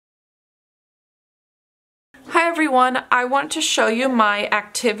everyone, I want to show you my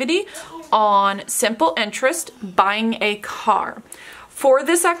activity on simple interest, buying a car. For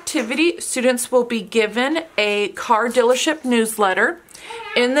this activity, students will be given a car dealership newsletter.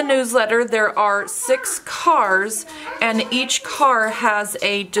 In the newsletter, there are 6 cars, and each car has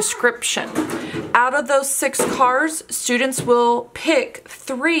a description. Out of those 6 cars, students will pick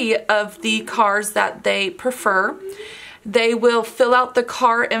 3 of the cars that they prefer. They will fill out the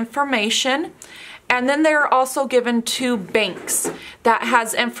car information, and then they're also given 2 banks that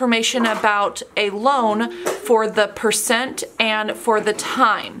has information about a loan for the percent and for the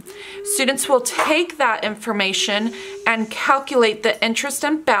time. Students will take that information and calculate the interest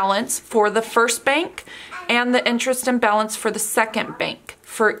and balance for the first bank and the interest and balance for the second bank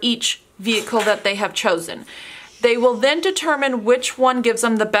for each vehicle that they have chosen. They will then determine which one gives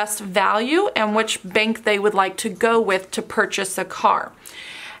them the best value and which bank they would like to go with to purchase a car.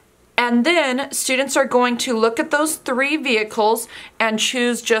 And then students are going to look at those 3 vehicles and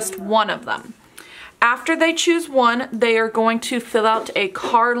choose just one of them. After they choose one, they are going to fill out a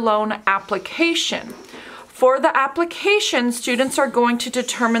car loan application. For the application, students are going to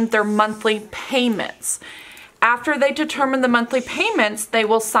determine their monthly payments. After they determine the monthly payments, they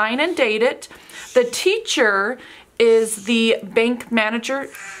will sign and date it. The teacher is the bank manager,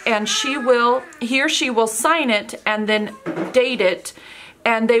 and he or she will sign it and then date it.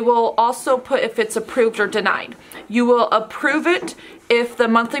 And they will also put if it's approved or denied. You will approve it if the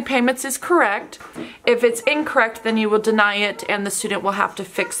monthly payments is correct. If it's incorrect, then you will deny it and the student will have to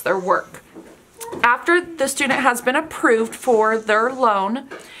fix their work. After the student has been approved for their loan,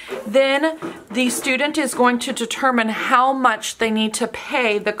 then the student is going to determine how much they need to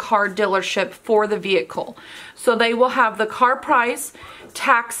pay the car dealership for the vehicle. So they will have the car price,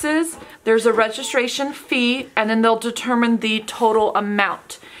 taxes, there's a registration fee, and then they'll determine the total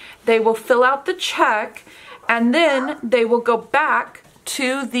amount. They will fill out the check, and then they will go back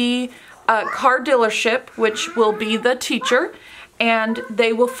to the car dealership, which will be the teacher, and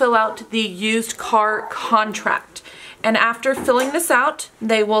they will fill out the used car contract. And after filling this out,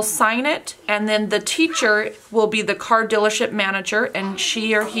 they will sign it, and then the teacher will be the car dealership manager, and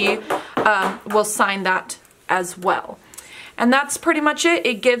she or he will sign that as well. And that's pretty much it.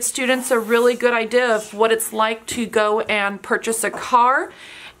 It gives students a really good idea of what it's like to go and purchase a car.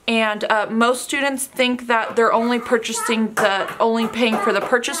 And most students think that they're only paying for the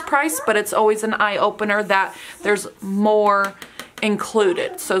purchase price, but it's always an eye-opener that there's more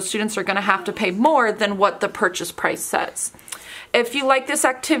included. So students are going to have to pay more than what the purchase price says. If you like this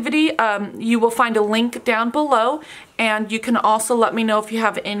activity, you will find a link down below, and you can also let me know if you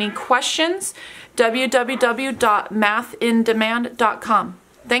have any questions. www.mathindemand.com.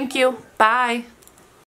 Thank you. Bye.